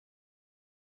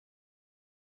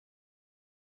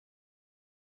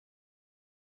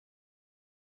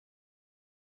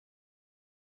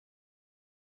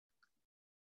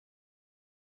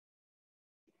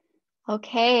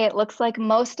Okay, it looks like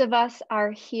most of us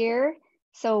are here,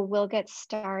 so we'll get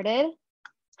started.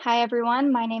 Hi,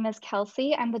 everyone. My name is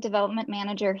Kelsey. I'm the development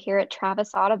manager here at Travis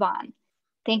Audubon.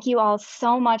 Thank you all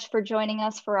so much for joining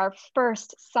us for our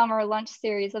first summer lunch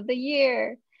series of the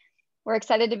year. We're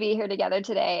excited to be here together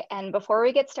today. And before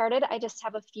we get started, I just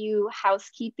have a few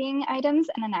housekeeping items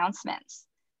and announcements.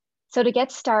 So to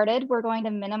get started, we're going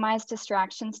to minimize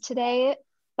distractions today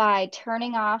by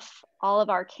turning off all of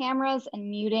our cameras and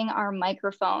muting our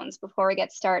microphones before we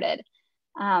get started.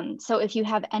 So if you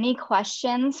have any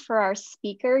questions for our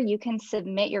speaker, you can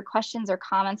submit your questions or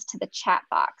comments to the chat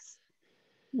box.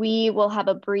 We will have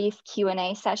a brief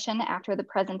Q&A session after the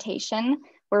presentation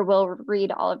where we'll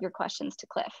read all of your questions to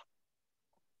Cliff.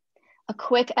 A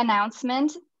quick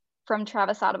announcement from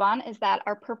Travis Audubon is that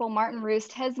our Purple Martin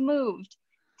Roost has moved.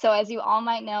 So as you all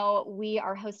might know, we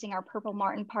are hosting our Purple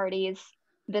Martin parties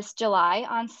this July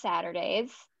on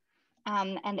Saturdays.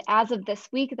 And as of this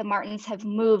week, the Martins have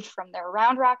moved from their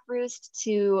Round Rock Roost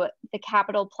to the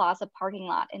Capitol Plaza parking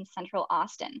lot in Central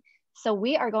Austin. So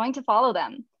we are going to follow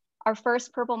them. Our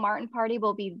first Purple Martin party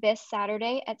will be this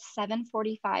Saturday at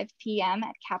 7:45 p.m.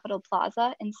 at Capitol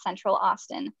Plaza in Central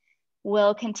Austin.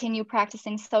 We'll continue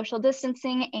practicing social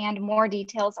distancing and more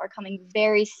details are coming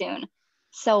very soon.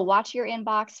 So watch your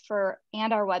inbox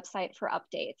and our website for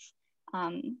updates.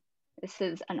 This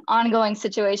is an ongoing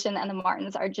situation and the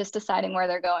Martins are just deciding where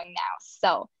they're going now.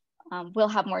 So we'll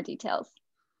have more details.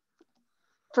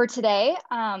 For today,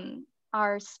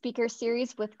 our speaker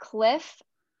series with Cliff.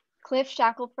 Cliff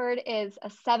Shackelford is a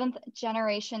 7th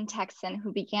generation Texan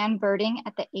who began birding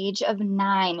at the age of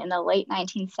 9 in the late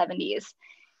 1970s.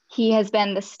 He has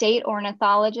been the state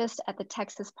ornithologist at the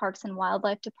Texas Parks and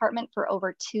Wildlife Department for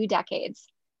over 2 decades.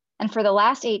 And for the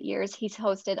last 8 years, he's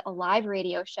hosted a live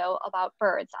radio show about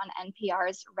birds on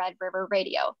NPR's Red River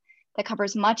Radio that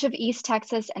covers much of East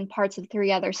Texas and parts of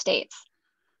 3 other states.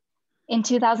 In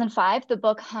 2005, the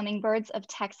book Hummingbirds of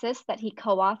Texas that he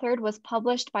co-authored was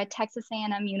published by Texas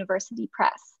A&M University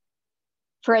Press.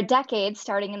 For a decade,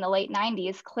 starting in the late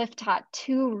 90s, Cliff taught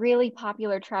 2 really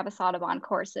popular Travis Audubon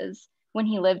courses when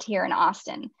he lived here in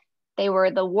Austin. They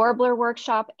were the Warbler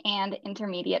Workshop and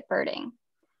Intermediate Birding.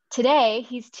 Today,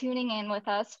 he's tuning in with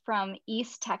us from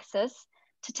East Texas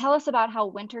to tell us about how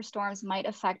winter storms might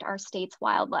affect our state's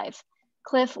wildlife.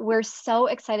 Cliff, we're so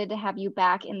excited to have you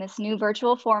back in this new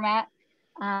virtual format.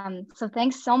 So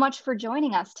thanks so much for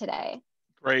joining us today.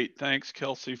 Great, thanks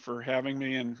Kelsey for having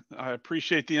me, and I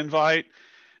appreciate the invite.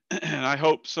 And I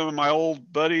hope some of my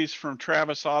old buddies from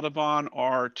Travis Audubon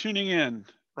are tuning in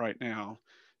right now.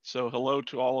 So hello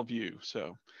to all of you.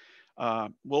 So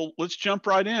well, let's jump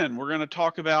right in. We're going to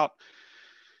talk about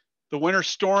the winter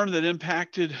storm that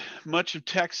impacted much of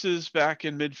Texas back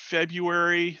in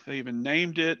mid-February. They even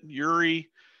named it Uri.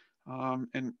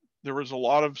 And there was a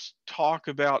lot of talk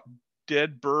about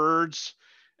dead birds.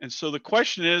 And so the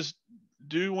question is,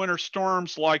 do winter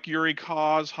storms like Uri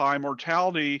cause high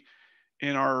mortality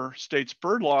in our state's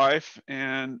bird life?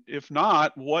 And if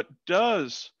not, what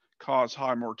does cause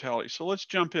high mortality? So let's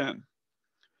jump in.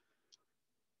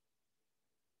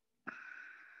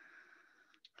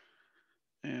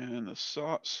 And the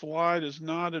slide is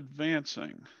not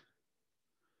advancing.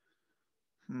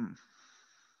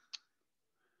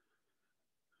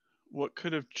 What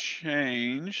could have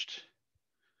changed?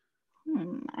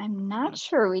 I'm not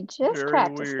sure. We just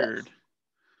practiced weird. this.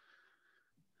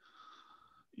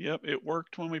 Yep, it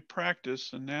worked when we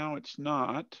practiced, and now it's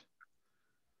not.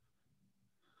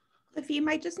 If you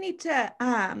might just need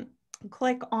to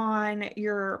click on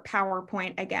your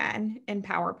PowerPoint again in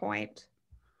PowerPoint.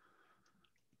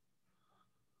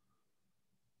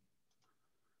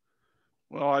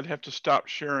 Well, I'd have to stop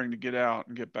sharing to get out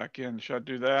and get back in. Should I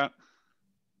do that?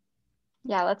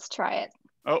 Yeah, let's try it.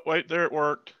 Oh, wait, there it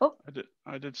worked. Oh.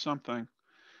 I did something.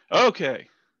 Okay.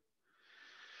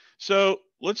 So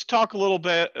let's talk a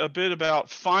bit about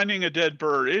finding a dead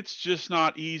bird. It's just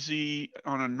not easy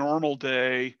on a normal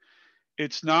day.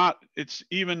 It's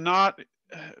even not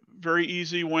very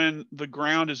easy when the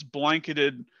ground is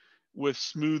blanketed with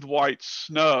smooth white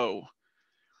snow,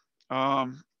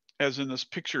 as in this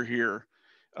picture here.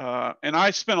 And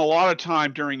I spent a lot of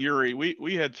time during Uri.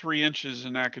 We had 3 inches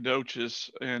in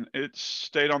Nacogdoches, and it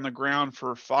stayed on the ground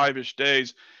for 5-ish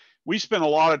days. We spent a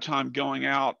lot of time going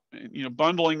out,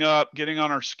 bundling up, getting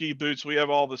on our ski boots. We have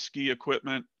all the ski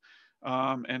equipment,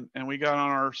 and we got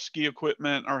on our ski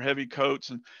equipment, our heavy coats,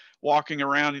 and walking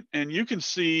around. And you can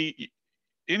see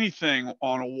anything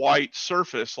on a white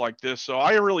surface like this. So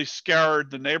I really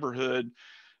scoured the neighborhood,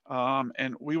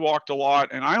 and we walked a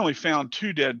lot. And I only found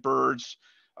 2 dead birds.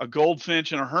 a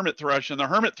goldfinch and a hermit thrush, and the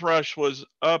hermit thrush was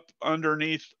up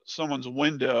underneath someone's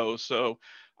window, so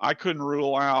I couldn't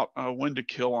rule out a window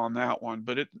kill on that one.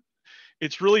 But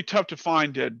it's really tough to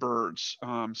find dead birds,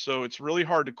 so it's really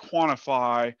hard to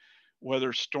quantify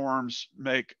whether storms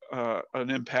make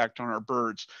an impact on our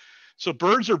birds. So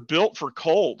birds are built for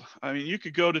cold. I mean, you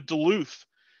could go to Duluth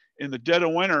in the dead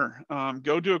of winter,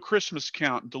 go do a Christmas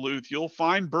count in Duluth, you'll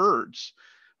find birds.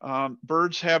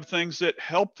 Birds have things that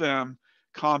help them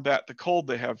combat the cold.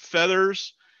 They have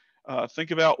feathers.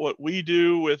 Think about what we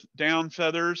do with down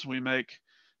feathers. We make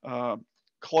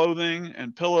clothing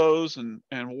and pillows and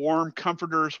warm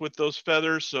comforters with those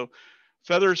feathers. So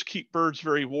feathers keep birds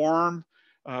very warm.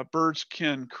 Birds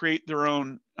can create their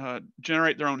own,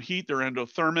 generate their own heat. They're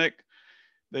endothermic.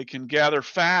 They can gather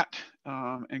fat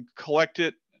and collect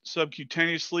it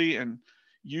subcutaneously and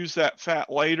use that fat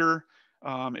later.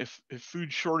 If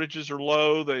food shortages are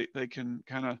low, they can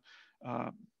kind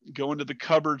of go into the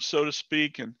cupboard, so to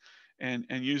speak, and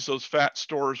use those fat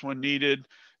stores when needed.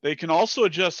 They can also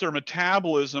adjust their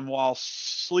metabolism while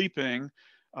sleeping.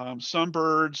 Some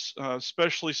birds,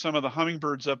 especially some of the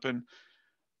hummingbirds up in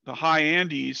the high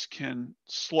Andes, can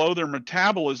slow their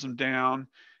metabolism down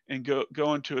and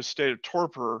go into a state of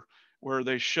torpor where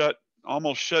they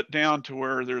almost shut down to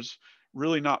where there's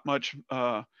really not much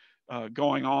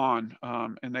going on,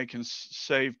 and they can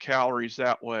save calories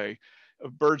that way.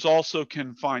 Birds also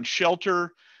can find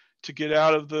shelter to get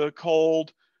out of the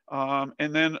cold,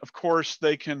 and then of course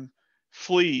they can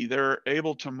flee. They're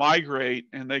able to migrate,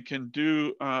 and they can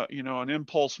do an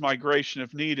impulse migration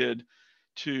if needed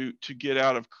to get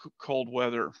out of cold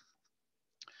weather.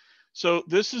 So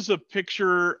this is a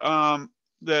picture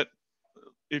that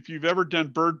if you've ever done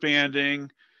bird banding,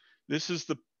 this is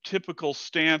the typical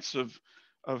stance of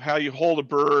how you hold a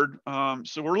bird.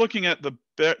 So we're looking at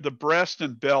the breast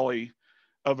and belly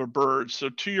of a bird. So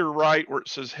to your right where it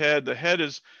says head, the head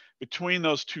is between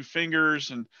those two fingers,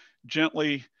 and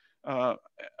gently,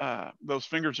 those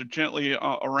fingers are gently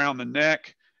around the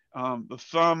neck. The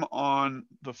thumb on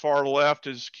the far left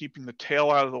is keeping the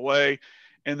tail out of the way.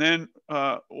 And then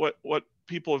what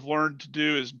people have learned to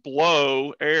do is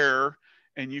blow air,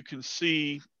 and you can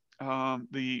see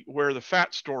where the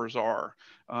fat stores are.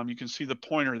 You can see the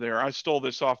pointer there. I stole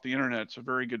this off the internet. It's a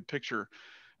very good picture.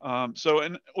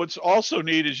 And what's also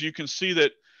neat is you can see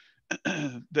that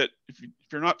that if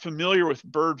you're not familiar with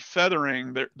bird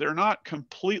feathering, they're not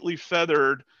completely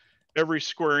feathered every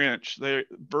square inch.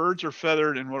 Birds are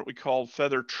feathered in what we call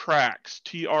feather tracts,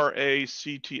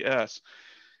 Tracts.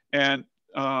 And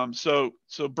so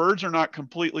birds are not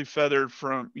completely feathered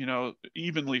from,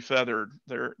 evenly feathered.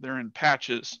 They're in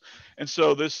patches. And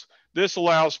so this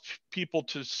allows people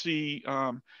to see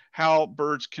how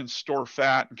birds can store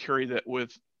fat and carry it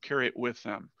with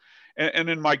them. And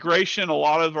in migration, a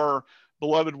lot of our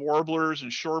beloved warblers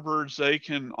and shorebirds, they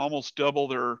can almost double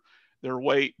their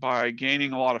weight by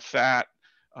gaining a lot of fat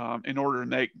in order to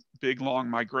make big, long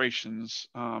migrations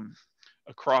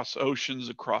across oceans,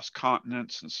 across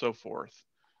continents, and so forth.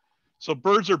 So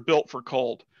birds are built for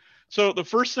cold. So the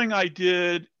first thing I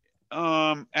did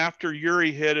after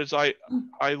Uri hit is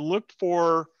I looked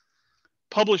for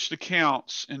published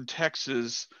accounts in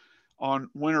Texas on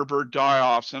winter bird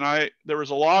die-offs, and there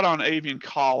was a lot on avian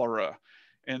cholera,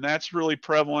 and that's really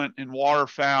prevalent in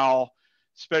waterfowl,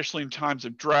 especially in times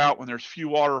of drought when there's few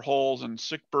water holes and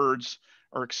sick birds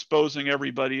are exposing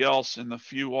everybody else in the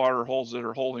few water holes that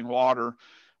are holding water.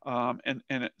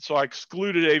 So I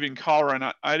excluded avian cholera,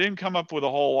 and I didn't come up with a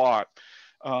whole lot.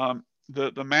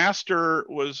 The master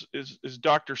is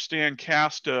Dr. Stan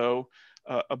Casto,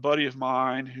 a buddy of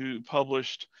mine who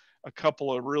published a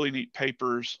couple of really neat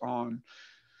papers on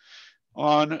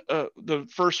the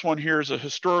first one here is a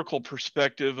historical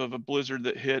perspective of a blizzard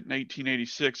that hit in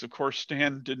 1886. Of course,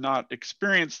 Stan did not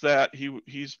experience that.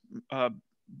 He's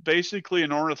basically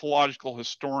an ornithological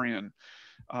historian.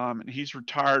 And he's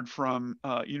retired from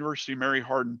University of Mary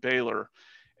Hardin Baylor,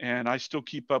 and I still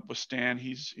keep up with Stan.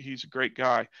 He's a great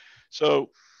guy.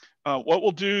 So what we'll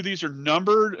do, these are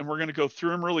numbered, and we're going to go through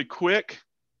them really quick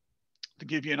to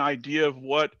give you an idea of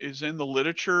what is in the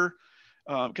literature.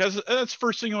 Because that's the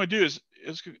first thing you want to do is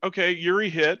okay, Uri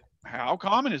hit. How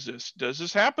common is this? Does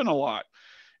this happen a lot?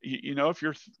 If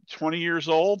you're 20 years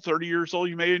old, 30 years old,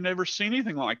 you may have never seen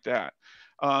anything like that.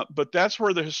 But that's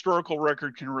where the historical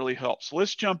record can really help. So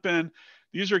let's jump in.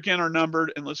 These again are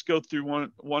numbered, and let's go through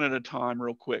one at a time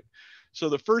real quick. So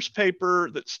the first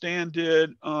paper that Stan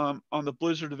did on the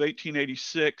blizzard of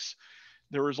 1886,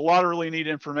 there was a lot of really neat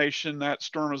information. That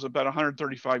storm was about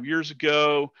 135 years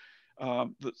ago.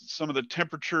 Some of the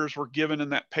temperatures were given in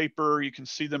that paper. You can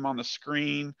see them on the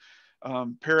screen.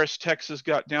 Paris, Texas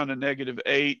got down to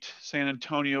 -8, San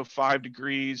Antonio 5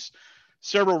 degrees.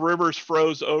 Several rivers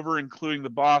froze over, including the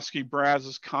Bosque,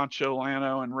 Brazos, Concho,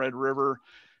 Llano, and Red River.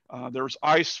 There was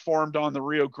ice formed on the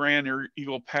Rio Grande near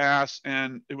Eagle Pass,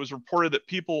 and it was reported that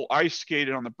people ice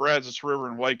skated on the Brazos River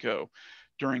in Waco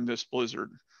during this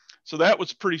blizzard. So that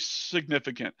was pretty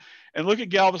significant. And look at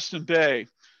Galveston Bay.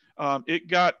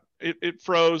 It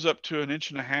froze up to 1.5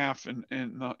 inches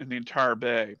in the entire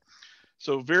bay.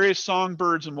 So various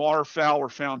songbirds and waterfowl were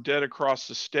found dead across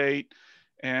the state.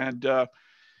 And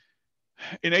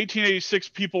in 1886,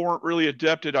 people weren't really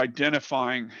adept at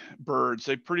identifying birds.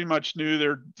 They pretty much knew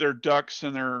their ducks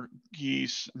and their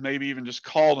geese, maybe even just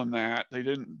called them that. They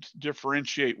didn't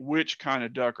differentiate which kind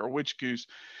of duck or which goose.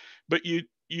 But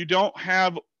you don't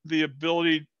have the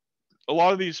ability, a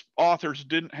lot of these authors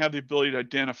didn't have the ability to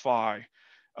identify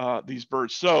these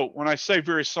birds. So when I say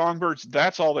various songbirds,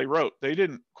 that's all they wrote. They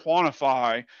didn't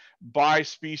quantify by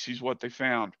species what they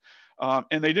found.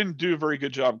 And they didn't do a very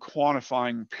good job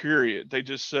quantifying, period. They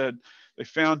just said they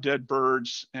found dead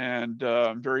birds and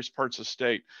various parts of the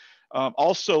state.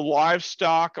 Also,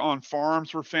 livestock on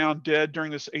farms were found dead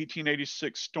during this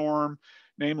 1886 storm,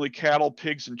 namely cattle,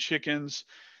 pigs, and chickens.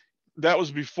 That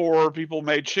was before people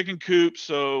made chicken coops,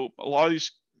 so a lot of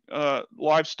these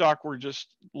livestock were just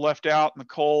left out in the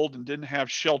cold and didn't have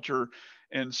shelter,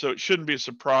 and so it shouldn't be a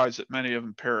surprise that many of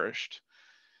them perished.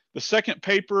 The second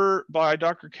paper by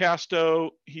Dr.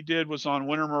 Casto he did was on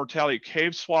winter mortality of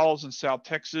cave swallows in South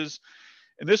Texas,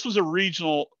 and this was a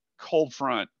regional cold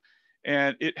front,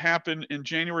 and it happened in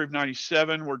January of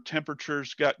 '97, where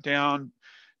temperatures got down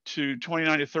to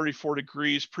 29 to 34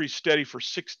 degrees, pretty steady for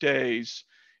 6 days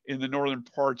in the northern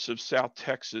parts of South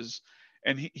Texas.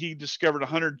 And he discovered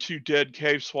 102 dead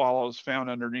cave swallows found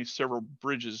underneath several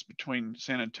bridges between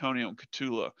San Antonio and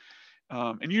Cotulla.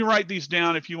 And you write these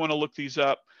down if you want to look these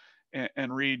up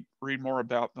and read more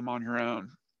about them on your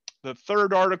own. The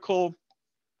third article,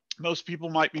 most people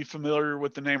might be familiar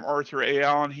with the name Arthur A.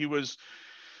 Allen. He was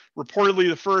reportedly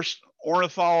the first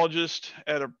ornithologist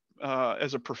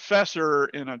as a professor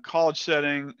in a college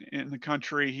setting in the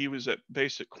country. He was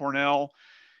based at Cornell.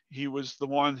 He was the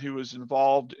one who was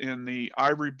involved in the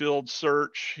ivory-billed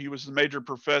search. He was the major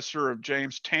professor of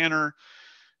James Tanner,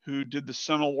 who did the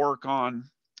seminal work on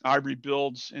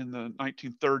ivory-bills in the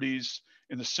 1930s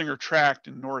in the Singer Tract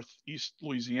in northeast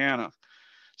Louisiana.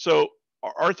 So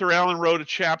Arthur Allen wrote a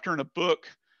chapter in a book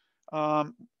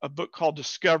called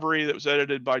Discovery that was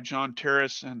edited by John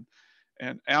Terrace,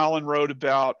 and Allen wrote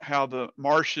about how the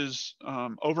marshes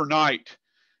overnight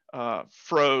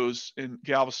froze in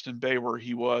Galveston Bay, where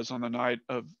he was on the night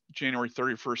of January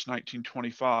 31st,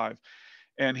 1925.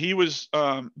 And he was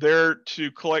there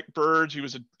to collect birds.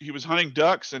 He was hunting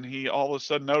ducks, and he all of a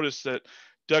sudden noticed that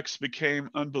ducks became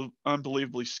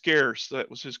unbelievably scarce. That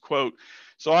was his quote.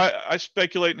 So I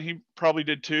speculate, and he probably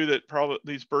did too, that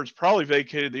these birds probably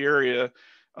vacated the area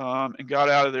and got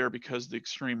out of there because of the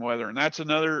extreme weather. And that's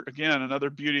another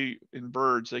beauty in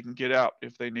birds. They can get out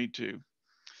if they need to.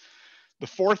 The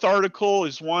fourth article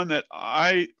is one that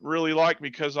I really like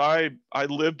because I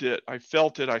lived it, I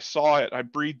felt it, I saw it, I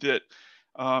breathed it.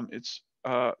 It's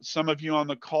some of you on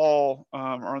the call or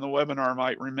on the webinar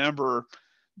might remember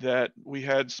that we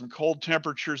had some cold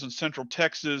temperatures in central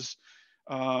Texas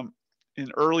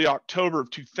in early October of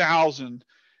 2000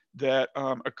 that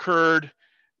occurred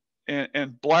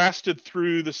and blasted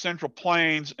through the Central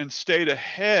Plains and stayed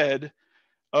ahead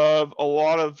of a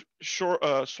lot of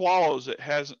swallows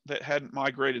that hadn't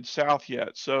migrated south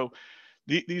yet. So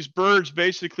these birds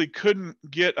basically couldn't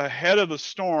get ahead of the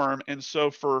storm, and so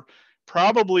for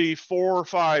probably 4 or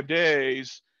 5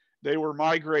 days they were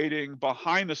migrating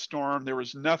behind the storm. There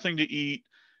was nothing to eat,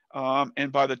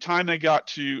 and by the time they got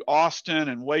to Austin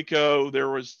and Waco, there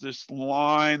was this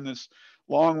long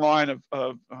line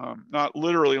of not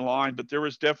literally a line, but there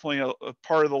was definitely a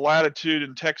part of the latitude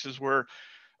in Texas where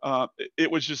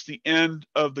it was just the end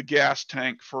of the gas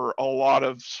tank for a lot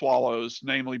of swallows,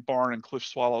 namely barn and cliff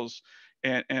swallows.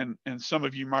 And some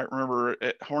of you might remember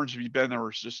at Hornsby Bend, there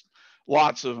was just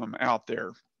lots of them out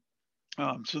there.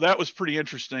 So that was pretty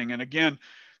interesting. And again,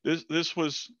 this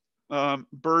was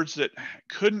birds that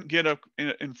couldn't get up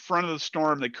in front of the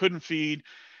storm. They couldn't feed.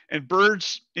 And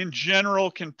birds in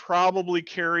general can probably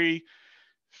carry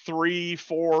 3,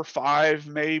 4, 5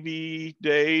 maybe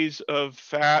days of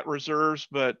fat reserves,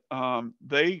 but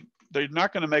they're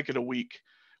not going to make it a week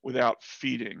without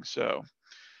feeding. So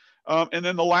and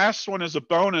then the last one is a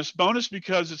bonus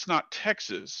because it's not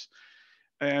Texas,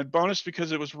 and bonus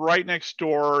because it was right next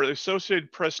door. The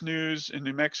Associated Press News in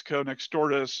New Mexico next door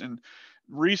to us, and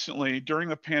recently during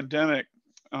the pandemic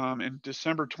in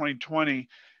December 2020,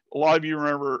 a lot of you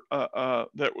remember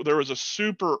that there was a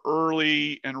super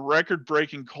early and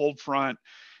record-breaking cold front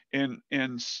in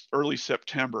early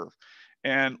September,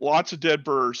 and lots of dead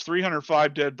birds.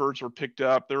 305 dead birds were picked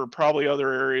up. There were probably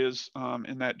other areas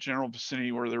in that general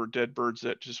vicinity where there were dead birds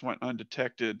that just went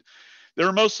undetected. They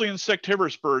were mostly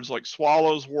insectivorous birds like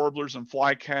swallows, warblers, and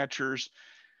flycatchers,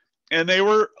 and they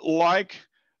were like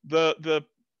the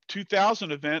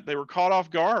 2000 event. They were caught off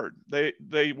guard.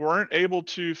 They weren't able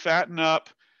to fatten up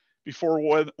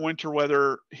before winter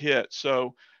weather hit.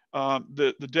 So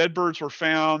the dead birds were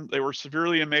found. They were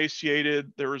severely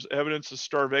emaciated. There was evidence of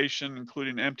starvation,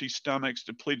 including empty stomachs,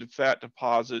 depleted fat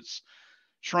deposits,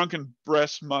 shrunken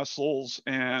breast muscles,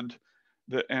 and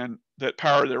that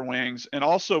power their wings. And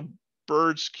also,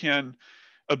 birds can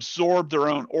absorb their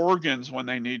own organs when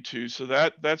they need to. So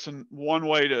that's one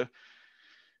way to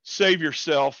save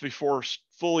yourself before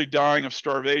fully dying of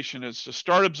starvation, is to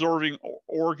start absorbing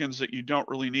organs that you don't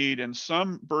really need. And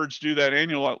some birds do that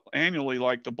annually,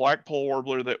 like the blackpoll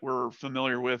warbler that we're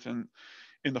familiar with. And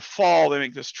in the fall, they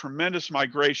make this tremendous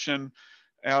migration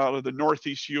out of the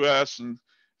Northeast US and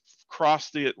cross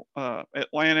the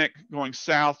Atlantic going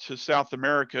south to South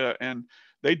America, and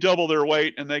they double their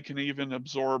weight, and they can even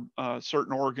absorb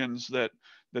certain organs that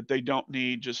they don't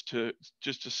need just to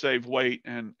save weight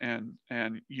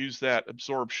and use that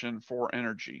absorption for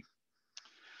energy.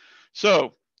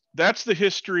 So that's the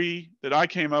history that I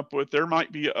came up with. There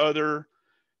might be other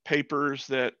papers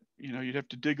that you'd have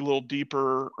to dig a little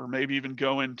deeper, or maybe even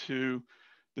go into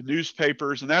the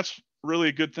newspapers. And that's really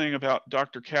a good thing about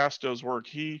Dr. Casto's work.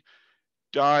 He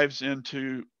dives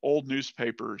into old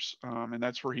newspapers, and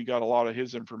that's where he got a lot of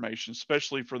his information,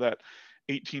 especially for that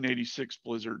 1886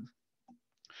 blizzard.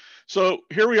 So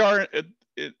here we are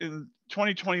in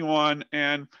 2021,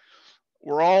 and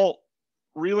we're all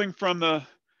reeling from the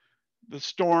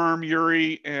storm,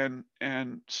 Uri, and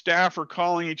staff are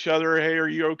calling each other, hey, are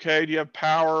you okay? Do you have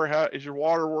power? How is your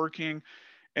water working?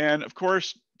 And of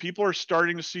course, people are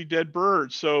starting to see dead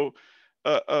birds. So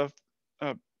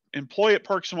employee at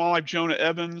Parks and Wildlife, Jonah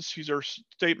Evans, he's our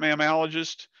state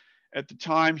mammalogist at the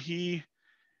time, he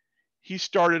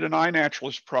started an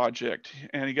iNaturalist project,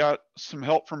 and he got some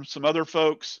help from some other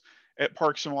folks at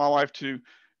Parks and Wildlife to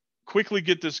quickly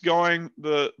get this going.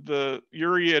 The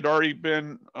Uri had already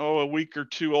been a week or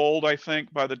two old, I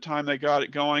think, by the time they got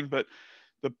it going. But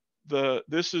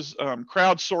this is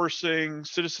crowdsourcing,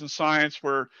 citizen science,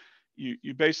 where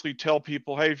you basically tell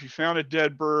people, hey, if you found a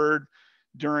dead bird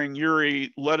during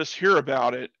Uri, let us hear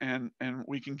about it, and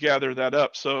we can gather that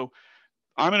up. So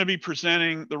I'm going to be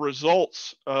presenting the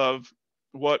results of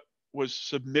what was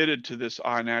submitted to this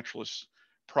iNaturalist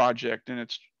project, and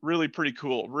it's really pretty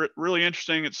cool, really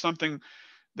interesting. It's something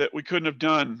that we couldn't have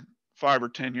done 5 or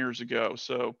 10 years ago.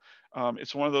 So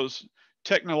it's one of those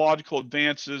technological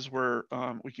advances where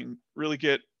we can really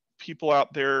get people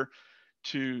out there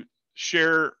to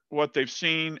share what they've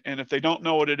seen, and if they don't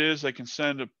know what it is, they can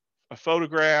send a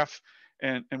photograph,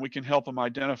 and we can help them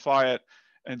identify it.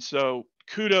 And so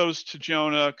kudos to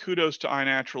Jonah, kudos to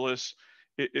iNaturalist.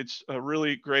 It's a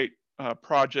really great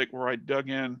project where I dug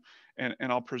in, and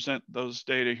I'll present those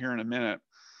data here in a minute.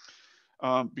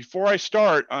 Before I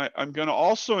start, I'm going to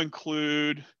also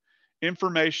include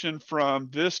information from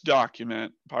this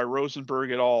document by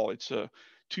Rosenberg et al. It's a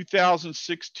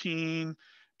 2016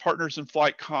 Partners in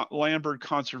Flight Land Bird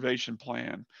Conservation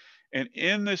Plan. And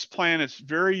in this plan, it's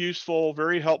very useful,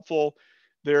 very helpful.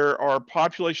 There are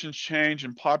population change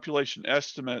and population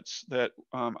estimates that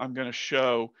I'm going to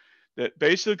show that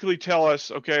basically tell us,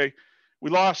 okay, we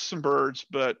lost some birds,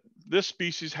 but this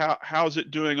species, how's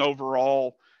it doing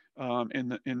overall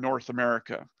in North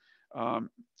America?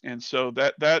 And so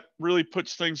that really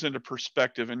puts things into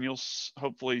perspective, and you'll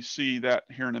hopefully see that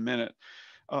here in a minute.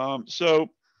 So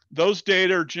those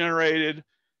data are generated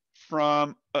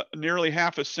from nearly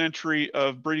half a century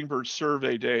of breeding bird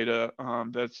survey data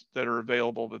that are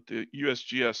available that the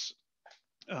USGS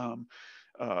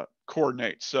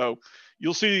coordinates. So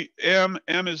you'll see M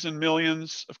is in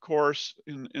millions, of course,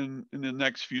 in the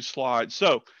next few slides.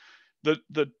 So the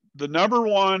number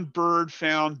one bird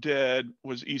found dead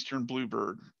was eastern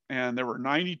bluebird, and there were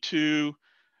 92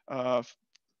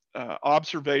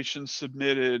 observations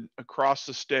submitted across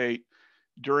the state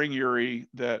during Uri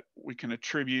that we can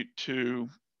attribute to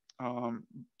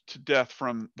death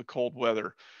from the cold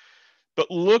weather. But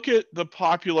look at the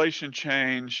population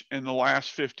change in the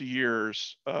last 50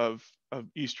 years of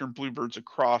eastern bluebirds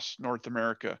across North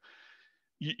America.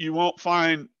 You won't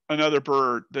find another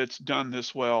bird that's done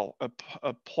this well,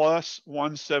 a plus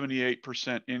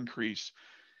 178% increase.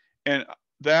 And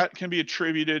that can be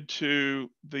attributed to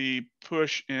the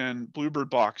push in bluebird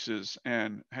boxes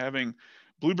and having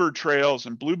bluebird trails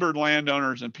and bluebird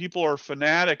landowners, and people are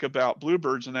fanatic about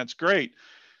bluebirds, and that's great.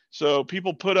 So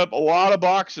people put up a lot of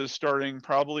boxes starting,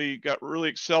 probably got really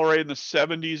accelerated in the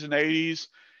 70s and 80s,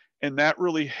 and that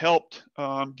really helped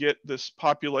get this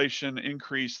population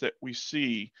increase that we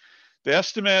see. The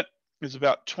estimate is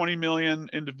about 20 million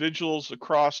individuals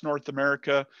across North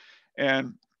America,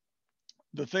 and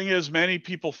the thing is, many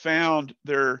people found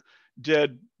their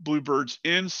dead bluebirds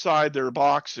inside their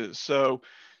boxes. So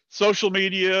social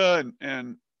media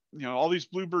and all these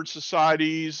bluebird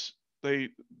societies, and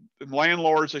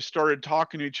landlords, they started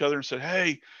talking to each other and said,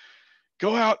 hey,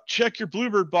 go out, check your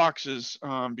bluebird boxes,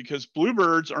 because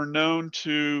bluebirds are known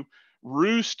to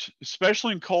roost,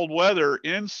 especially in cold weather,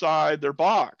 inside their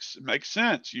box. It makes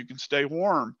sense. You can stay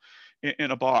warm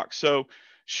in a box. So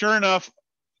sure enough,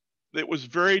 it was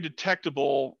very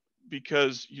detectable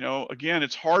because, again,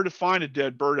 it's hard to find a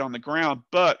dead bird on the ground,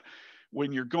 but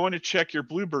when you're going to check your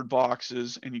bluebird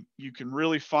boxes, and you can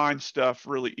really find stuff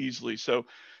really easily. So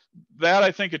that,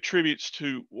 I think, attributes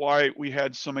to why we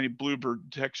had so many bluebird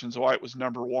detections, why it was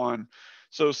number one.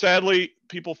 So sadly,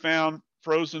 people found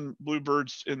frozen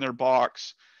bluebirds in their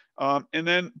box. And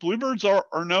then bluebirds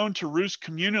are known to roost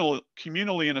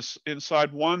communally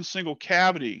inside one single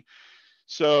cavity.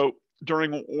 So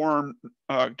during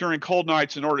cold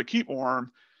nights, in order to keep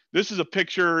warm, this is a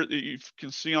picture that you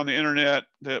can see on the internet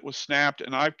that was snapped,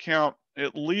 and I count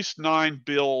at least 9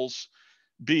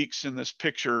 beaks in this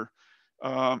picture.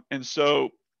 And so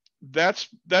that's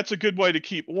a good way to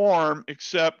keep warm,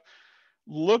 except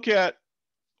look at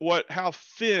how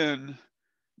thin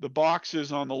the box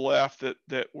is on the left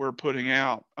that we're putting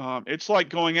out. It's like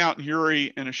going out in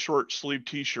Uri in a short sleeve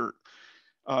t-shirt.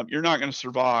 You're not going to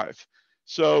survive.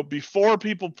 So before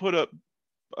people put up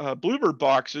bluebird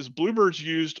boxes, bluebirds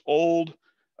used old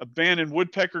abandoned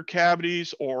woodpecker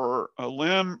cavities or a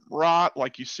limb rot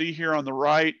like you see here on the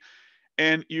right.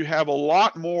 And you have a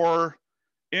lot more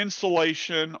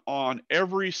insulation on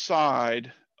every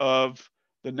side of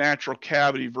the natural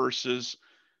cavity versus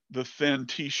the thin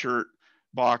t-shirt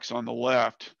box on the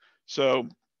left. So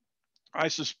I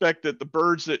suspect that the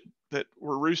birds that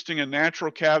were roosting in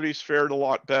natural cavities fared a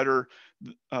lot better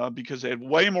because they had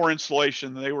way more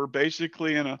insulation. They were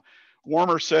basically in a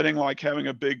warmer setting, like having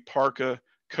a big parka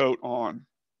coat on.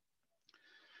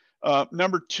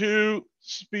 Number 2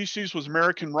 species was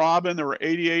American robin. There were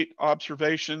 88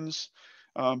 observations.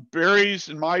 Berries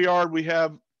in my yard, we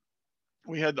had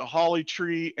the holly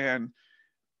tree, and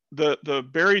the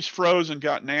berries froze and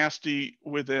got nasty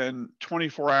within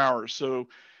 24 hours. So,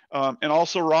 and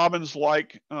also robins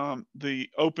like the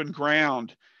open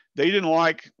ground. They didn't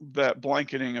like that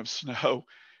blanketing of snow.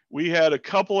 We had a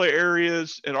couple of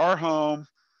areas at our home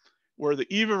where the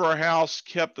eave of our house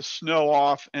kept the snow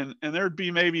off, and there'd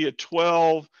be maybe a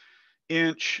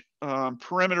 12-inch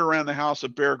perimeter around the house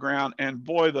of bare ground, and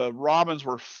boy, the robins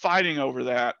were fighting over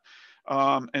that.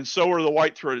 And so were the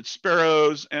white-throated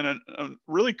sparrows. And a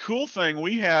really cool thing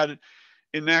we had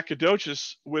in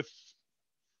Nacogdoches with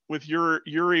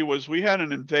Uri was we had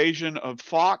an invasion of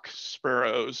fox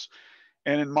sparrows.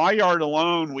 And in my yard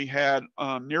alone, we had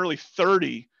nearly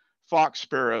 30 fox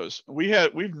sparrows.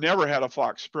 We've never had a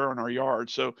fox sparrow in our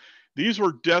yard. So these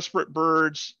were desperate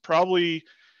birds. Probably,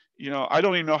 I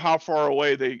don't even know how far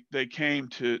away they came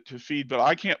to feed, but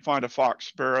I can't find a fox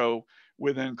sparrow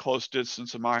within close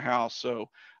distance of my house. So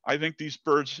I think these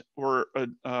birds were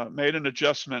made an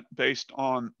adjustment based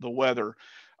on the weather.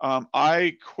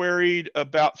 I queried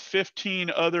about 15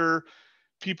 other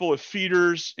people with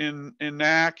feeders in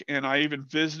NAC, and I even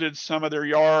visited some of their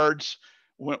yards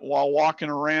while walking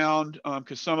around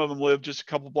because some of them live just a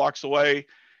couple blocks away.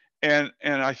 And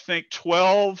I think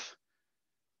 12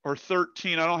 or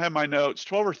 13, I don't have my notes,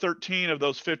 12 or 13 of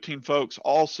those 15 folks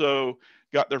also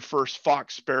got their first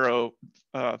fox sparrow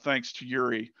thanks to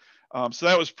Uri. So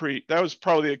that was probably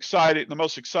the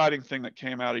most exciting thing that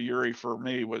came out of Uri for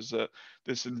me was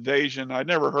this invasion. I'd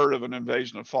never heard of an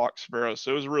invasion of fox sparrows,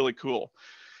 so it was really cool.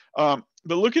 But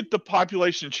look at the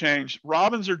population change.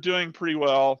 Robins are doing pretty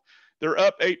well. They're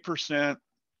up 8%.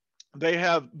 They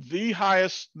have the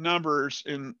highest numbers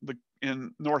in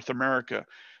North America.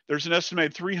 There's an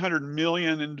estimated 300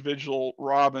 million individual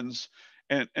robins,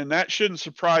 and that shouldn't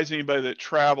surprise anybody that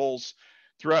travels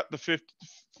throughout the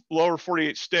lower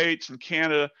 48 states and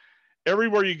Canada.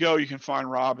 Everywhere you go, you can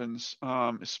find robins,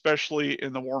 especially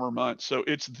in the warmer months. So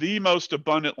it's the most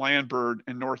abundant land bird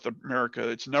in North America.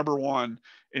 It's number 1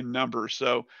 in numbers.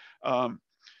 So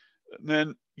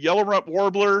then yellow rump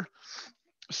warbler,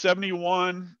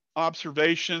 71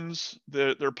 observations.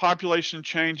 Their population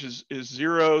change is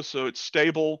 0, so it's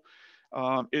stable.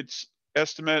 Its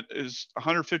estimate is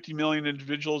 150 million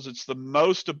individuals. It's the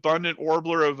most abundant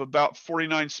warbler of about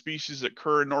 49 species that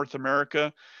occur in North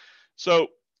America. So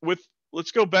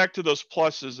let's go back to those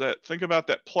pluses. Think about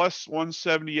that plus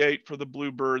 178 for the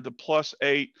bluebird, the plus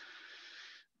 8.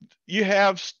 You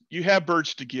have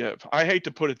birds to give. I hate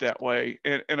to put it that way.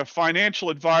 And a financial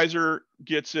advisor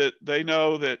gets it. They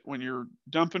know that when you're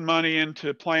dumping money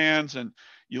into plans and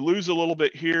you lose a little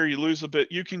bit here, you lose a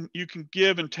bit, you can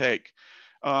give and take.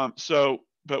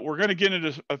 But we're going to get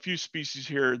into a few species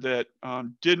here that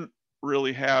didn't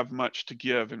really have much to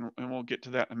give, and we'll get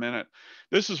to that in a minute.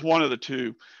 This is one of the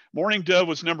two. Mourning dove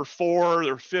was number 4.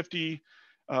 There were 50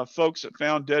 folks that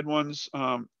found dead ones.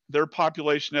 Their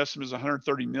population estimate is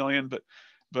 130 million,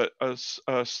 but a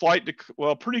slight,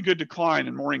 pretty good decline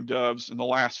in mourning doves in the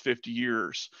last 50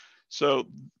 years. So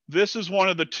this is one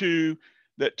of the two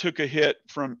that took a hit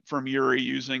from Uri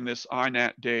using this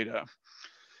iNat data.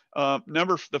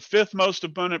 The 5th most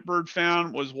abundant bird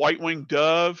found was white-winged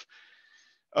dove.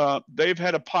 They've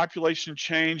had a population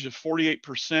change of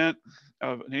 48%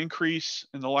 of an increase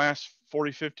in the last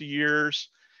 40, 50 years.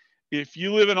 If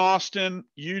you live in Austin,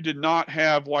 you did not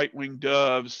have white-winged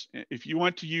doves. If you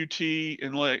went to UT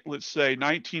in, let's say,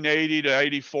 1980 to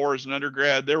 84 as an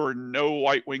undergrad, there were no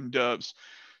white-winged doves.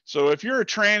 So if you're a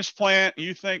transplant,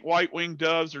 you think white-winged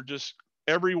doves are just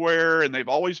everywhere and they've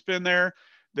always been there,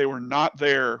 they were not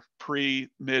there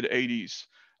pre-mid-80s.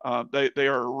 They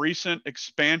are a recent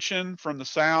expansion from the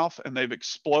south, and they've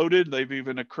exploded. They've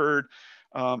even occurred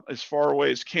as far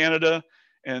away as Canada,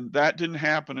 and that didn't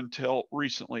happen until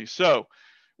recently. So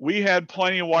we had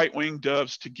plenty of white-winged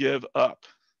doves to give up.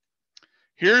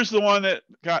 Here's the one that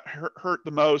got hurt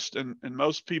the most, and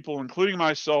most people, including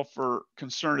myself, are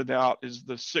concerned about, is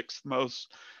the 6th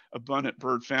most abundant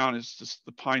bird found, is just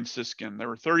the pine siskin. There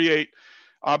were 38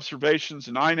 observations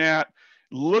in iNat.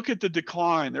 Look at the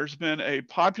decline. There's been a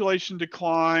population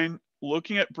decline.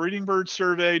 Looking at breeding bird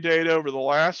survey data over the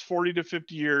last 40 to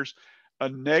 50 years, a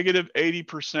negative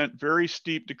 80%, very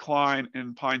steep decline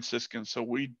in pine siskins. So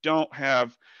we don't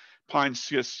have pine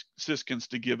siskins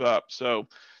to give up. So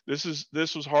this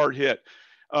was hard hit.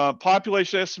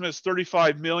 Population estimate is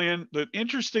 35 million. The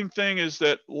interesting thing is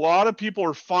that a lot of people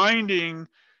are finding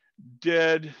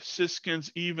dead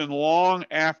siskins even long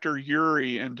after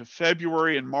Uri into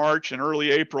February and March and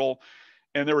early April.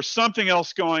 And there was something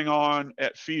else going on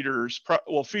at feeders.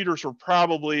 Well, feeders were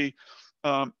probably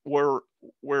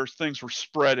where things were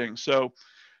spreading. So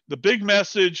the big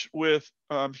message with,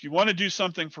 if you want to do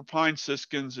something for pine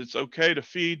siskins, it's okay to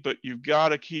feed, but you've got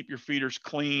to keep your feeders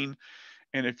clean.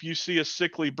 And if you see a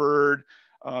sickly bird,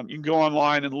 you can go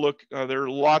online and look. There are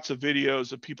lots of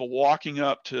videos of people walking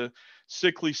up to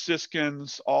sickly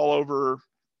siskins all over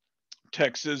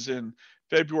Texas in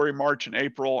February, March, and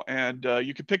April, and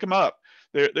you could pick them up.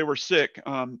 They were sick.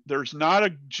 There's not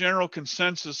a general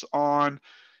consensus on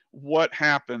what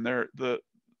happened. The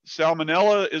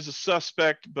Salmonella is a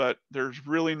suspect, but there's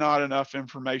really not enough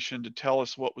information to tell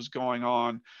us what was going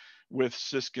on with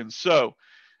siskins. So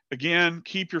again,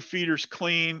 keep your feeders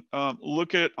clean.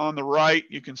 Look at on the right,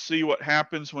 you can see what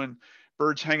happens when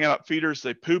birds hang out feeders.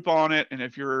 They poop on it, and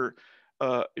if you're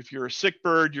a sick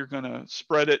bird, you're going to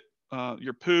spread it,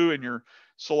 your poo and your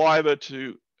saliva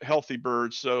to healthy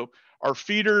birds. So our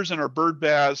feeders and our bird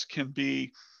baths can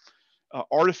be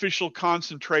artificial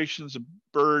concentrations of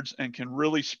birds and can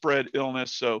really spread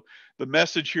illness. So the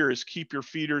message here is keep your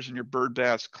feeders and your bird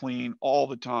baths clean all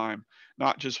the time,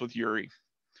 not just with Uri.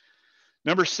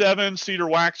 Number 7, cedar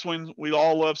waxwings. We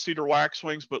all love cedar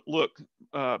waxwings, but look,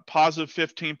 positive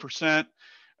 15%.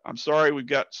 I'm sorry, we've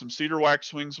got some cedar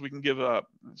waxwings we can give up.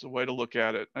 That's a way to look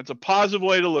at it. That's a positive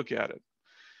way to look at it.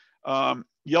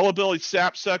 Yellow-bellied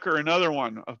sapsucker, another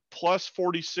one, a plus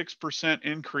 46%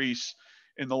 increase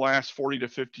in the last 40 to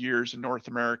 50 years in North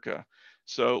America.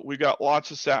 So we got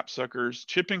lots of sapsuckers.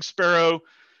 Chipping sparrow,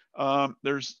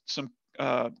 there's some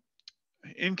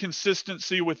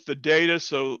inconsistency with the data.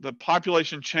 So the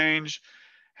population change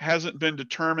hasn't been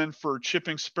determined for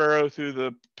chipping sparrow through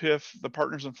the PIF, the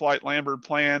Partners in Flight Land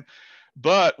Plan.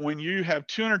 But when you have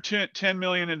 210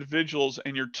 million individuals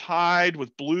and you're tied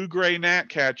with blue-gray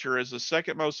gnatcatcher as the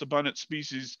 2nd most abundant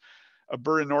species of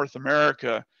bird in North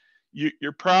America,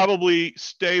 you're probably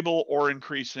stable or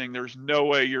increasing. There's no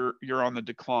way you're on the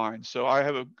decline. So I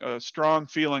have a strong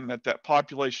feeling that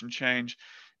population change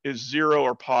is 0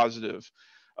 or positive.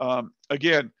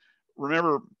 Again,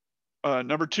 remember,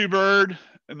 number 2 bird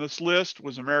in this list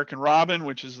was American robin,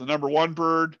 which is the number 1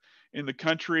 bird in the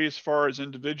country as far as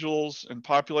individuals and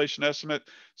population estimate.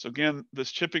 So again,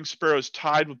 this chipping sparrow is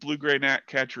tied with blue-gray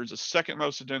gnatcatcher as the second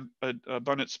most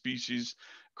abundant species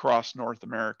across North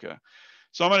America.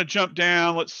 So I'm going to jump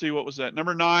down. Let's see, what was that?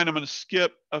 Number 9. I'm going to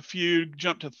skip a few,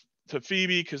 jump to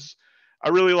Phoebe, because I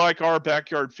really like our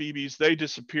backyard phoebes. They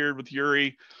disappeared with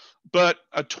Uri, but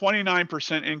a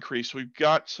 29% increase. We've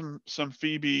got some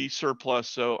Phoebe surplus,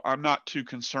 so I'm not too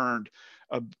concerned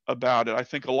about it. I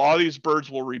think a lot of these birds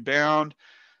will rebound.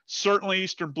 Certainly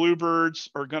eastern bluebirds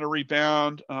are going to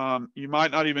rebound. You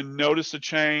might not even notice a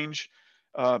change.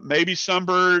 Maybe some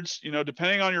birds, you know,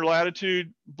 depending on your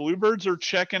latitude, bluebirds are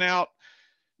checking out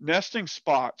nesting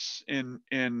spots in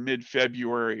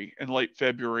mid-February and late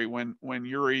February when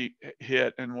Uri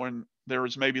hit and when there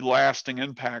was maybe lasting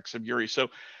impacts of Uri. So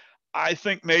I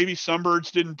think maybe some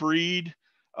birds didn't breed,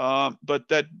 but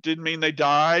that didn't mean they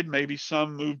died. Maybe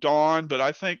some moved on. But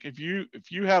I think if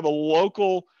you have a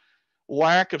local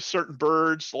lack of certain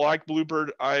birds like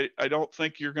bluebird, I don't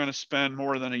think you're going to spend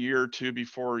more than a year or two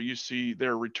before you see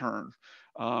their return.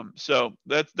 So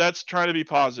that's trying to be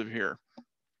positive here.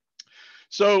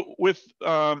 So with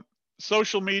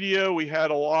social media, we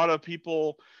had a lot of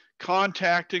people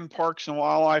contacting Parks and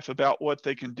Wildlife about what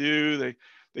they can do.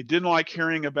 They didn't like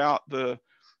hearing about the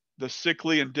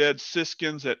sickly and dead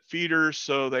siskins at feeders,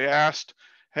 so they asked,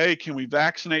 hey, can we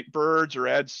vaccinate birds or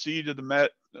add seed to the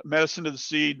medicine to the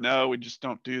seed? No, we just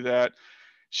don't do that.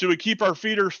 Should we keep our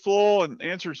feeders full? And the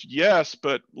answer is yes,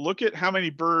 but look at how many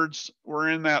birds were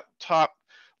in that top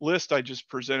list I just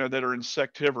presented that are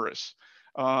insectivorous.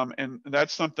 And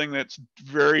that's something that's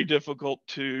very difficult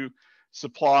to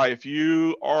supply. If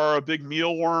you are a big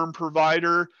mealworm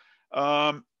provider,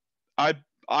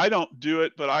 I don't do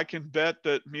it, but I can bet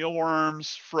that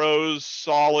mealworms froze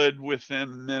solid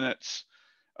within minutes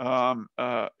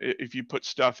if you put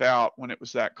stuff out when it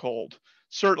was that cold,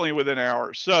 certainly within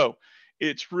hours. So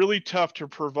it's really tough to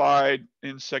provide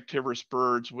insectivorous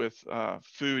birds with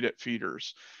food at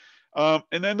feeders.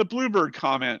 And then the bluebird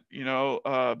comment, you know,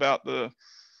 about the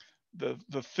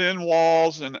thin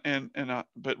walls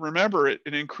but remember it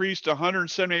increased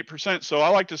 178%. So I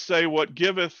like to say what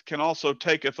giveth can also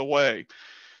taketh away.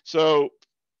 So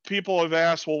people have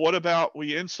asked, well, what about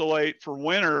we insulate for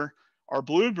winter our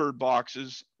bluebird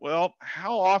boxes? Well,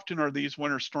 how often are these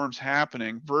winter storms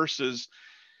happening versus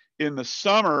in the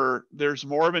summer? There's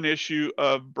more of an issue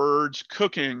of birds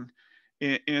cooking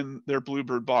in their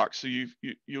bluebird box. So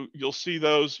you'll see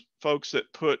those folks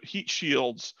that put heat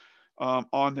shields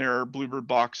on their bluebird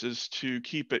boxes to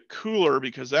keep it cooler,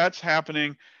 because that's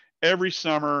happening every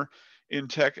summer in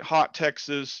hot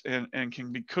Texas and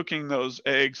can be cooking those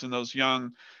eggs and those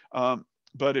young.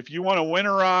 But if you want to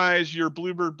winterize your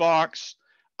bluebird box,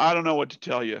 I don't know what to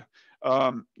tell you.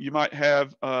 You might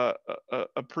have a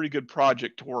pretty good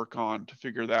project to work on to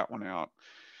figure that one out.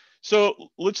 So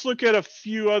let's look at a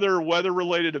few other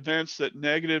weather-related events that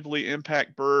negatively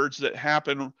impact birds that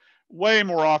happen way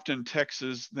more often in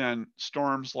Texas than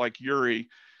storms like Uri.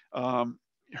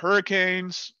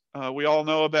 Hurricanes, we all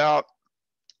know about.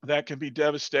 That can be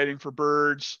devastating for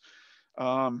birds.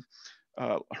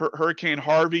 Hurricane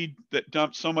Harvey that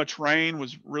dumped so much rain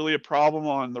was really a problem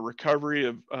on the recovery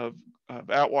of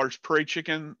Atwater's prairie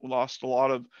chicken. We lost a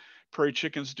lot of prairie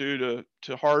chickens due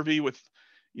to Harvey, with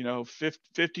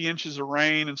 50 inches of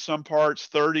rain in some parts,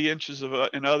 30 inches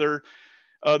in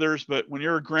others. But when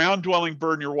you're a ground dwelling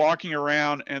bird and you're walking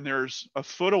around and there's a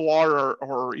foot of water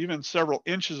or even several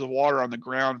inches of water on the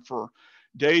ground for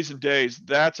days and days,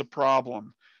 that's a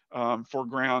problem for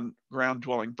ground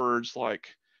dwelling birds like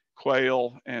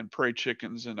quail and prairie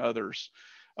chickens and others.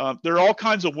 There are all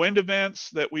kinds of wind events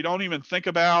that we don't even think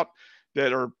about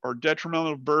that are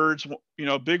detrimental to birds.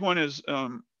 A big one is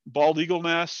bald eagle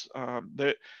nests.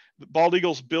 The bald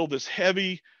eagles build this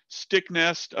heavy stick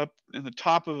nest up in the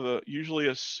top of usually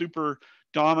a super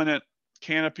dominant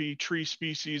canopy tree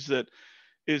species that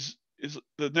is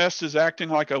the nest is acting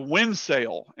like a wind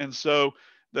sail. And so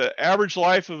the average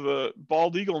life of a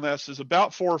bald eagle nest is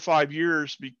about 4 or 5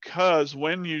 years, because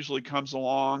wind usually comes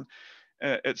along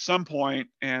at some point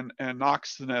and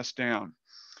knocks the nest down.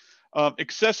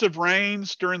 Excessive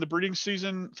rains during the breeding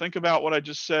season. Think about what I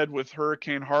just said with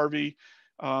Hurricane Harvey.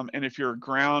 And if you're a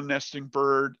ground nesting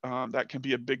bird, that can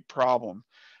be a big problem.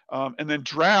 And then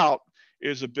drought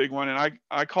is a big one. And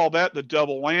I call that the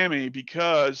double whammy,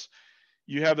 because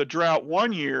you have the drought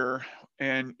one year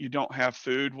and you don't have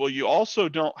food. Well, you also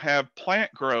don't have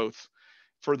plant growth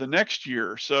for the next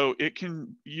year. So it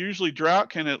can usually,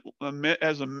 drought can at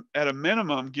a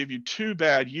minimum give you 2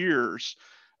 bad years,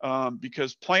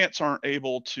 because plants aren't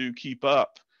able to keep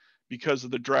up because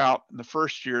of the drought in the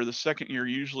first year. The second year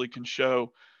usually can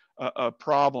show a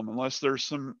problem unless there's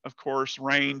some, of course,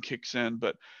 rain kicks in.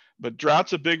 But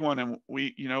drought's a big one, and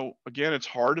we, again, it's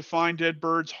hard to find dead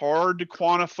birds, hard to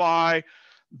quantify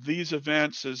these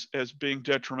events as being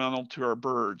detrimental to our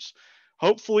birds.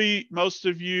 Hopefully, most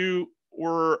of you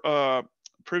were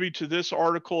privy to this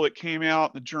article. It came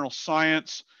out in the journal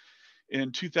Science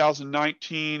in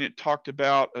 2019. It talked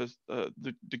about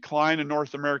the decline in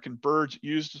North American birds. It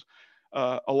used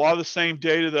a lot of the same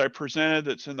data that I presented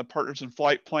that's in the Partners in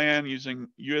Flight plan using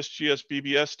USGS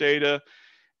BBS data.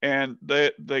 And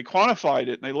they quantified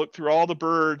it, and they looked through all the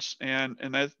birds, and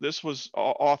this was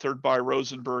authored by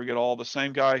Rosenberg et al., the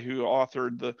same guy who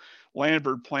authored the land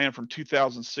bird plan from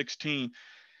 2016.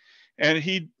 And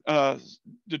he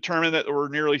determined that there were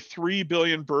nearly 3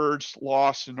 billion birds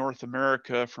lost in North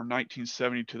America from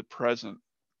 1970 to the present.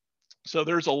 So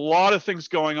there's a lot of things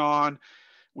going on.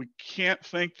 We can't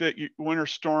think that winter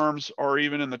storms are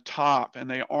even in the top, and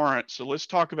they aren't. So let's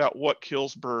talk about what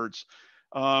kills birds.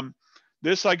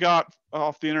 This I got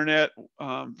off the internet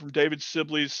from David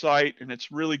Sibley's site, and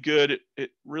it's really good.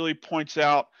 It really points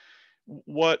out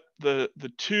what the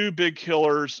two big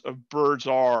killers of birds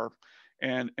are,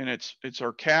 and it's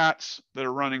our cats that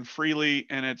are running freely,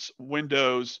 and it's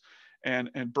windows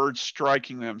and birds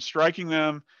striking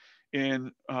them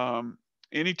in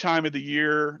any time of the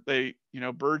year.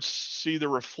 Birds see the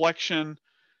reflection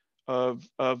of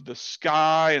the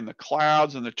sky and the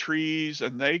clouds and the trees,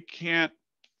 and they can't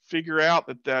figure out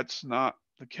that that's not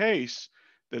the case,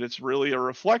 that it's really a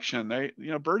reflection.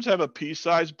 Birds have a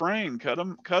pea-sized brain. Cut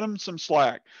them some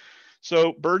slack.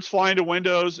 So birds fly into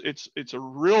windows. It's a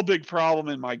real big problem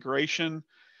in migration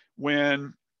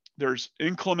when there's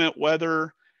inclement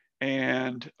weather,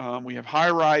 and we have high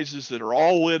rises that are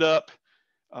all lit up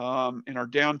in our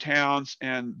downtowns,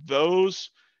 and those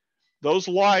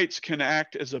lights can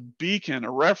act as a beacon,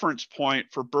 a reference point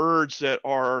for birds that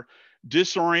are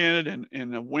disoriented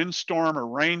in a windstorm or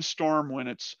rainstorm, when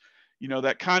it's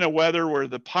that kind of weather where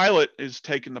the pilot is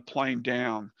taking the plane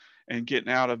down and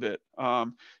getting out of it.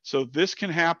 So this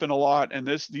can happen a lot, and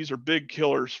these are big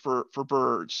killers for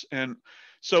birds. And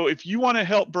so if you want to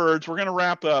help birds, we're going to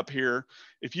wrap up here.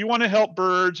 If you want to help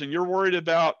birds and you're worried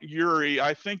about Uri,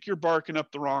 I think you're barking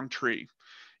up the wrong tree.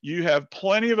 You have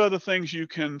plenty of other things you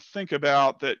can think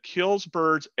about that kills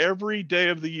birds every day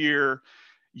of the year.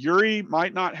 Uri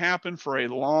might not happen for a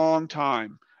long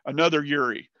time, another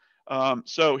Uri.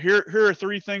 So here are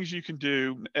 3 things you can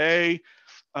do.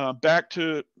 Back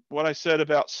to what I said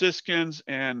about siskins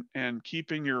and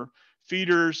keeping your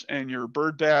feeders and your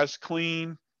bird baths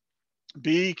clean.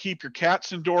 B, keep your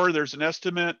cats indoor. There's an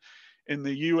estimate in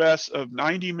the US of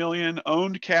 90 million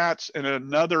owned cats and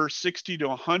another 60 to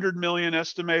 100 million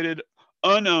estimated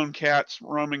unowned cats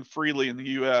roaming freely in the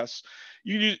US.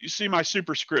 You see my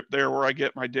superscript there where I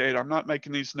get my data. I'm not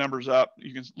making these numbers up.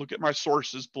 You can look at my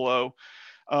sources below.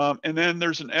 And then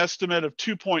there's an estimate of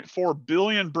 2.4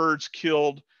 billion birds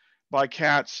killed by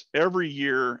cats every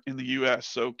year in the US.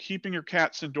 So keeping your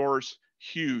cats indoors,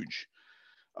 huge.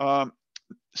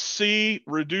 C,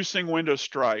 reducing window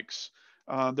strikes.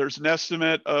 There's an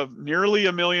estimate of nearly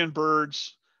a million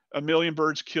birds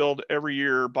killed every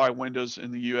year by windows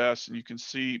in the US, and you can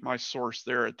see my source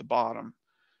there at the bottom.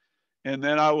 And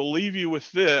then I will leave you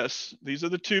with this. These are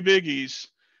the 2 biggies.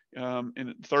 And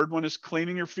the third one is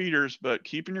cleaning your feeders, but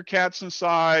keeping your cats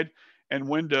inside and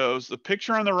windows. The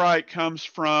picture on the right comes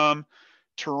from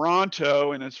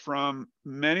Toronto, and it's from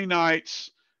many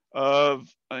nights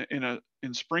of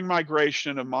in spring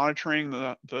migration of monitoring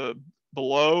the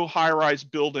below high-rise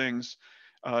buildings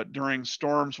during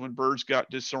storms when birds got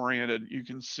disoriented. You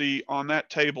can see on that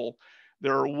table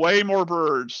there are way more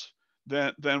birds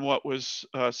than what was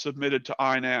submitted to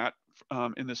iNat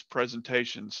in this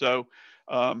presentation. So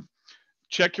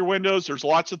check your windows. There's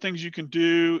lots of things you can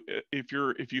do. If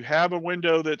you have a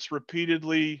window that's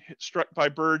repeatedly struck by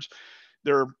birds,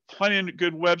 there are plenty of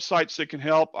good websites that can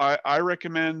help. I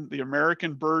recommend the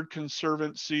American Bird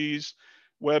Conservancy's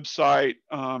website,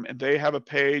 and they have a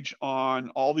page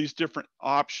on all these different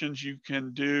options you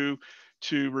can do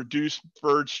to reduce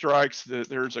bird strikes.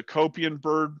 There's a Copian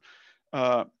bird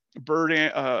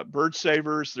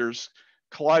savers. There's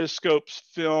kaleidoscopes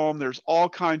film. There's all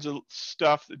kinds of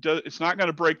stuff it's not going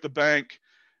to break the bank,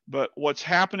 but what's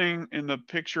happening in the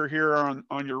picture here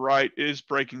on your right is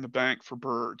breaking the bank for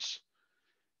birds.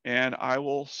 And I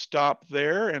will stop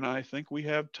there, and I think we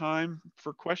have time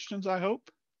for questions, I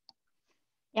hope.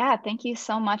 Yeah, thank you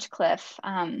so much, Cliff.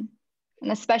 And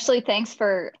especially thanks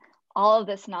for all of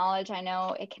this knowledge. I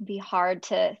know it can be hard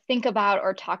to think about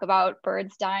or talk about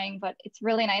birds dying, but it's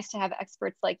really nice to have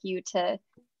experts like you to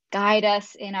guide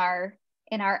us in our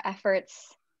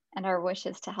efforts and our wish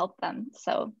is to help them.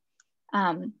 So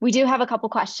we do have a couple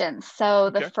questions. So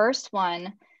the first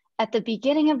one, at the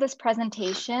beginning of this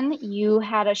presentation, you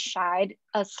had a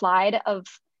slide of,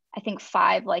 I think,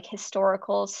 5 like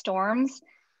historical storms.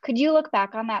 Could you look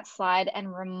back on that slide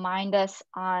and remind us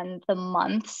on the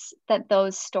months that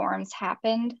those storms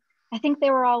happened? I think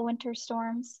they were all winter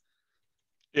storms.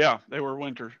 Yeah, they were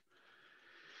winter.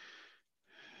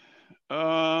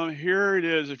 Here it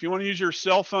is. If you want to use your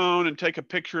cell phone and take a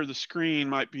picture of the screen,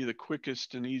 might be the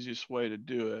quickest and easiest way to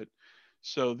do it.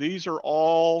 So these are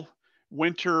all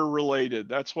winter related.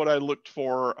 That's what I looked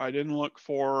for. I didn't look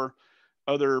for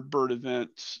other bird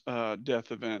events,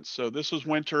 death events. So this was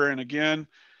winter. And again,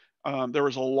 there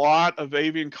was a lot of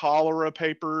avian cholera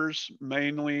papers,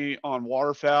 mainly on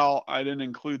waterfowl. I didn't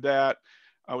include that.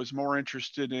 I was more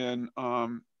interested in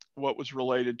what was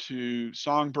related to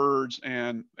songbirds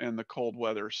and the cold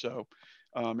weather. So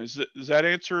does that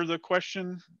answer the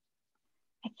question?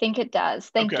 I think it does.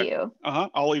 Thank you.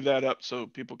 I'll leave that up so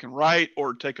people can write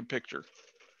or take a picture.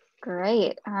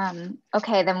 Great.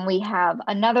 Okay, then we have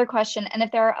another question. And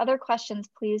if there are other questions,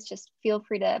 please just feel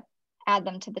free to add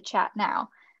them to the chat now.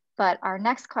 But our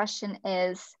next question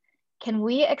is, can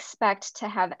we expect to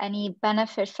have any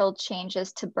beneficial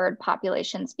changes to bird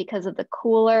populations because of the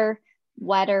cooler,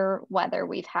 wetter weather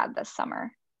we've had this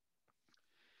summer?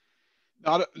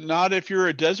 Not if you're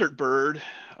a desert bird.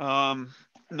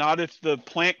 Not if the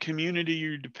plant community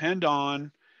you depend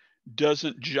on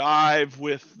doesn't jive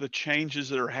with the changes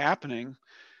that are happening.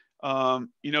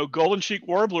 You know, golden cheek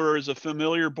warbler is a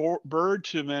familiar bird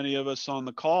to many of us on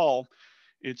the call.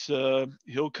 It's a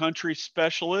hill country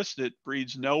specialist. It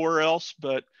breeds nowhere else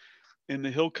but in the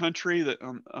hill country.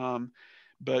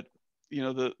 But you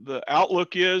know, the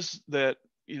outlook is that,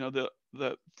 you know,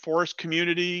 the forest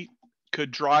community could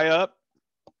dry up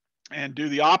and do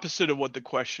the opposite of what the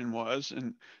question was,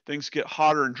 and things get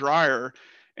hotter and drier,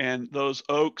 and those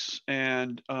oaks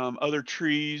and other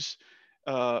trees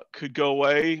could go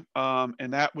away,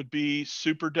 and that would be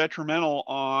super detrimental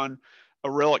on a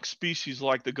relic species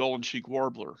like the golden cheek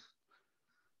warbler.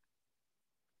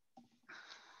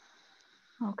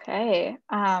 Okay,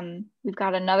 we've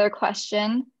got another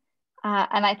question,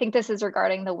 and I think this is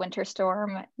regarding the winter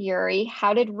storm Uri.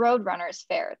 How did roadrunners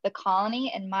fare? The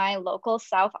colony in my local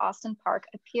South Austin Park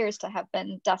appears to have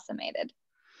been decimated.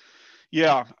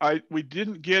 Yeah, we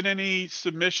didn't get any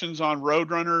submissions on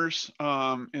roadrunners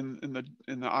in the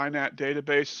iNat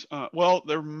database. Well,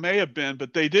 there may have been,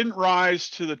 but they didn't rise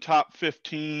to the top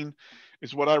 15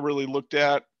 is what I really looked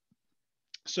at.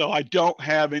 So I don't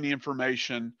have any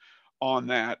information on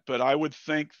that, but I would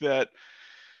think that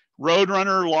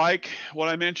roadrunner, like what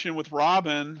I mentioned with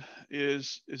robin,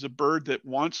 is a bird that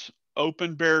wants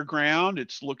open bare ground.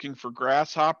 It's looking for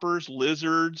grasshoppers,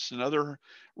 lizards, and other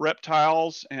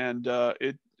reptiles, and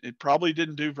it probably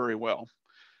didn't do very well.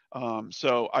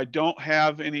 So I don't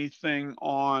have anything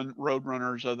on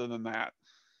roadrunners other than that.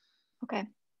 Okay.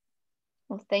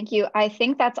 Well, thank you. I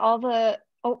think that's all the,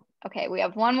 oh, okay, we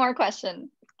have one more question,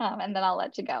 and then I'll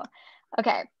let you go.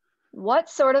 Okay. What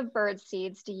sort of bird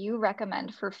seeds do you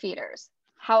recommend for feeders?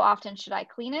 How often should I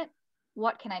clean it?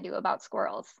 What can I do about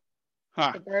squirrels?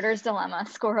 The birder's dilemma,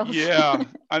 squirrels. Yeah,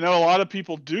 I know a lot of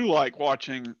people do like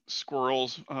watching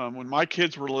squirrels. When my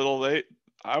kids were little,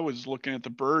 I was looking at the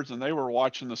birds and they were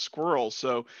watching the squirrels.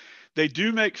 So they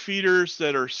do make feeders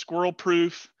that are squirrel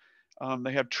proof.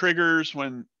 They have triggers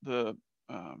when the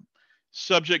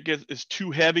subject is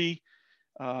too heavy.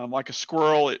 Like a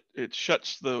squirrel, it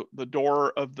shuts the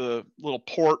door of the little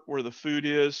port where the food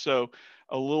is. So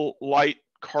a little light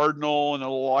cardinal and a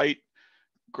light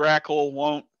grackle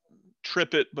won't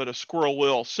trip it, but a squirrel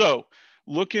will. So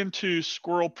look into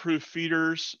squirrel proof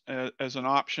feeders as an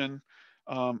option.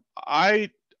 I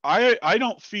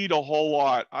don't feed a whole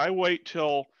lot. I wait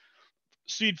till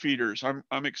seed feeders.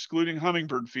 I'm excluding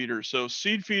hummingbird feeders. So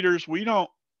seed feeders, we don't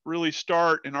really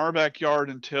start in our backyard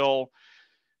until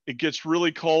it gets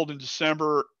really cold in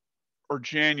December or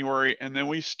January, and then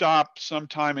we stop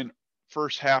sometime in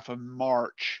first half of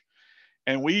March,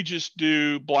 and we just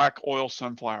do black oil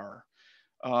sunflower.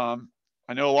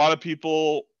 I know a lot of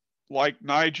people like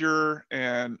Niger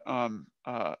and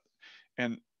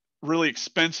really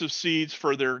expensive seeds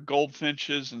for their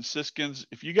goldfinches and siskins.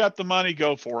 If you got the money,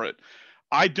 go for it.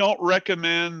 I don't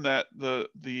recommend that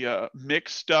the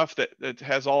mixed stuff that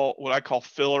has all what I call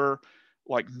filler,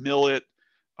 like millet,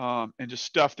 and just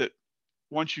stuff that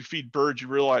once you feed birds, you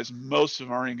realize most of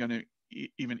them aren't going to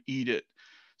even eat it.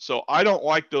 So I don't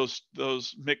like those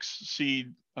mixed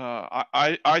seed.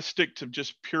 I stick to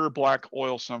just pure black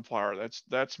oil sunflower.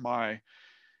 That's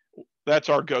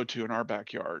our go-to in our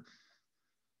backyard.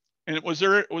 And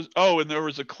and there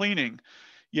was a cleaning.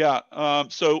 Yeah.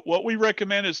 So what we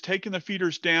recommend is taking the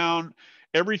feeders down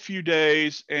every few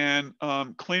days and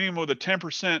cleaning them with a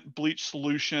 10% bleach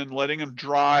solution, letting them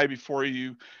dry before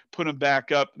you put them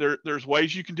back up. There's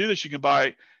ways you can do this. You can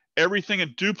buy everything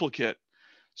in duplicate.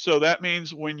 So that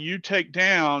means when you take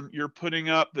down, you're putting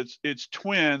up its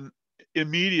twin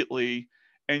immediately,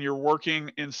 and you're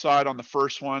working inside on the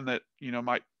first one that,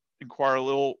 might require a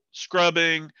little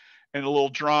scrubbing and a little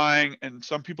drying. And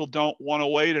some people don't want to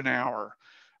wait an hour.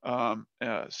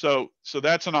 So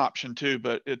that's an option too,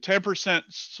 but a 10%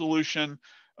 solution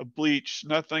of bleach,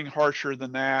 nothing harsher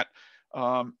than that.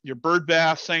 Your bird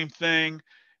bath, same thing.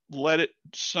 Let it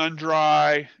sun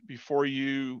dry before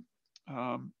you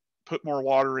put more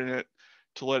water in it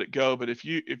to let it go. But if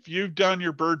you've done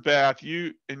your bird bath,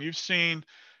 you've seen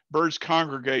birds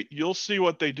congregate, you'll see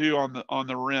what they do on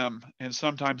the rim and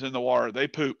sometimes in the water. They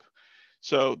poop.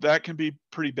 So that can be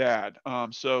pretty bad.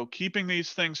 So keeping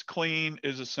these things clean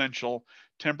is essential.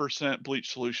 10%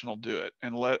 bleach solution will do it,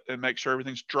 and make sure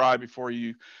everything's dry before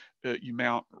you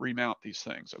remount these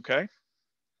things. Okay.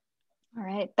 All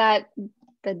right.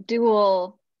 The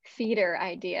dual feeder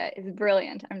idea is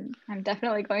brilliant. I'm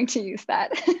definitely going to use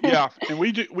that. Yeah, and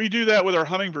we do that with our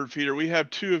hummingbird feeder. We have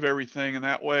 2 of everything, and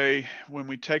that way when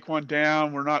we take one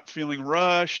down, we're not feeling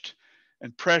rushed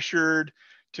and pressured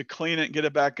to clean it and get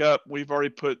it back up. We've already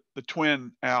put the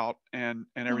twin out, and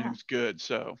everything's good.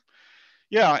 So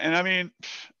yeah, and I mean,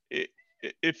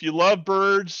 if you love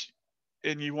birds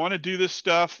and you want to do this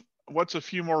stuff, what's a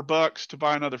few more bucks to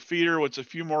buy another feeder? What's a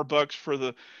few more bucks for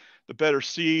the better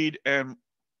seed? And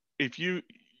if you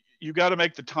got to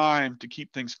make the time to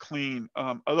keep things clean.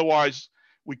 Otherwise,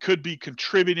 we could be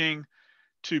contributing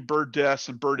to bird deaths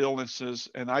and bird illnesses.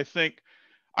 And I think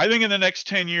in the next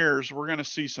 10 years, we're going to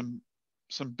see some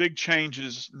big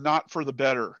changes, not for the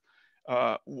better,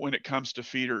 when it comes to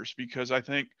feeders, because I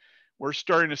think we're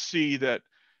starting to see that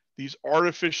these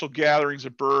artificial gatherings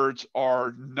of birds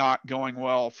are not going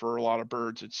well for a lot of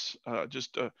birds. It's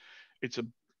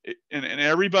and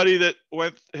everybody that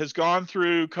has gone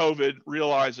through COVID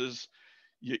realizes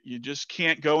you just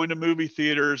can't go into movie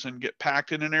theaters and get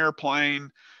packed in an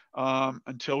airplane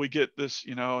until we get this,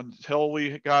 until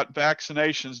we got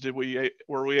vaccinations.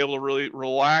 Were we able to really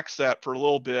relax that for a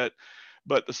little bit?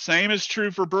 But the same is true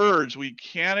for birds. We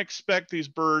can't expect these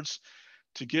birds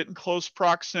to get in close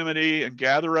proximity and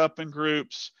gather up in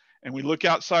groups. And we look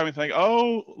outside and we think,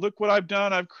 oh, look what I've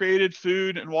done. I've created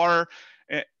food and water.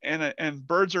 And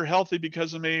birds are healthy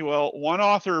because of me. Well, one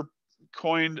author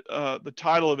coined the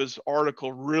title of his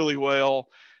article really well,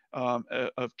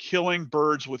 of killing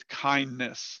birds with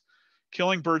kindness.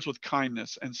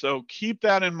 And so keep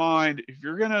that in mind. If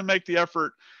you're going to make the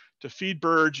effort to feed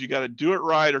birds, you got to do it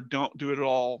right or don't do it at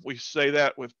all. We say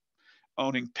that with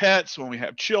owning pets, when we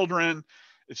have children.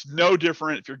 It's no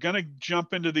different. If you're going to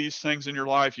jump into these things in your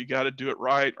life, you got to do it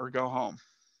right or go home.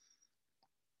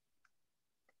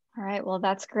 All right, well,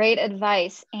 that's great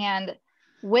advice. And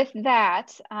with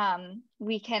that,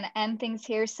 we can end things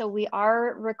here. So we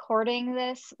are recording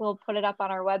this. We'll put it up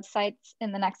on our website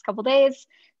in the next couple days.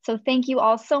 So thank you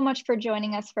all so much for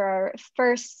joining us for our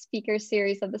first speaker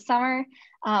series of the summer.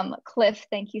 Cliff,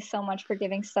 thank you so much for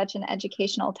giving such an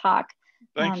educational talk.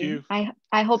 Thank you.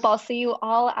 I hope I'll see you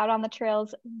all out on the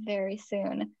trails very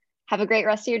soon. Have a great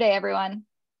rest of your day, everyone.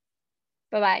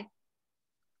 Bye-bye.